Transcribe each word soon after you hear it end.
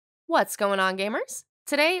What's going on, gamers?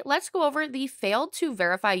 Today, let's go over the failed to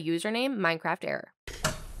verify username Minecraft error.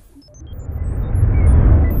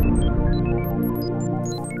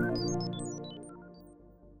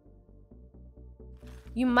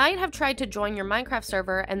 You might have tried to join your Minecraft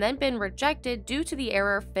server and then been rejected due to the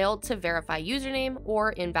error failed to verify username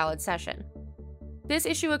or invalid session. This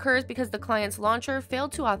issue occurs because the client's launcher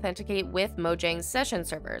failed to authenticate with Mojang's session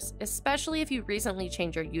servers, especially if you recently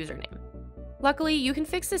changed your username. Luckily, you can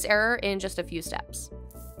fix this error in just a few steps.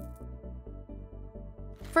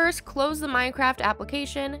 First, close the Minecraft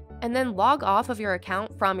application and then log off of your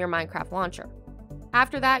account from your Minecraft launcher.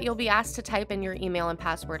 After that, you'll be asked to type in your email and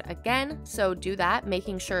password again, so do that,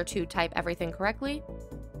 making sure to type everything correctly.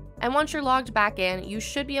 And once you're logged back in, you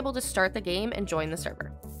should be able to start the game and join the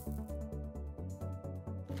server.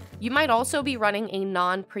 You might also be running a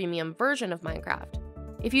non-premium version of Minecraft.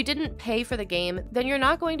 If you didn't pay for the game, then you're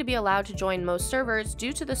not going to be allowed to join most servers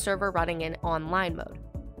due to the server running in online mode.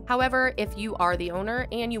 However, if you are the owner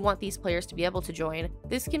and you want these players to be able to join,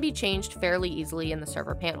 this can be changed fairly easily in the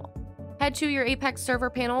server panel. Head to your Apex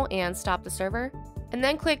server panel and stop the server, and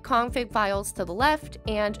then click Config Files to the left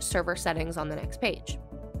and Server Settings on the next page.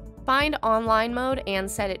 Find Online Mode and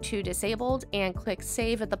set it to Disabled and click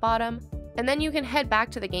Save at the bottom, and then you can head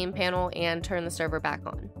back to the game panel and turn the server back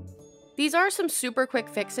on. These are some super quick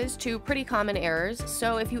fixes to pretty common errors,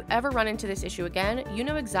 so if you ever run into this issue again, you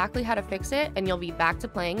know exactly how to fix it and you'll be back to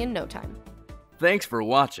playing in no time. Thanks for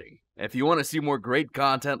watching. If you want to see more great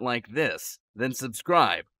content like this, then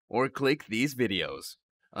subscribe or click these videos.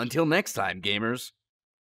 Until next time, gamers.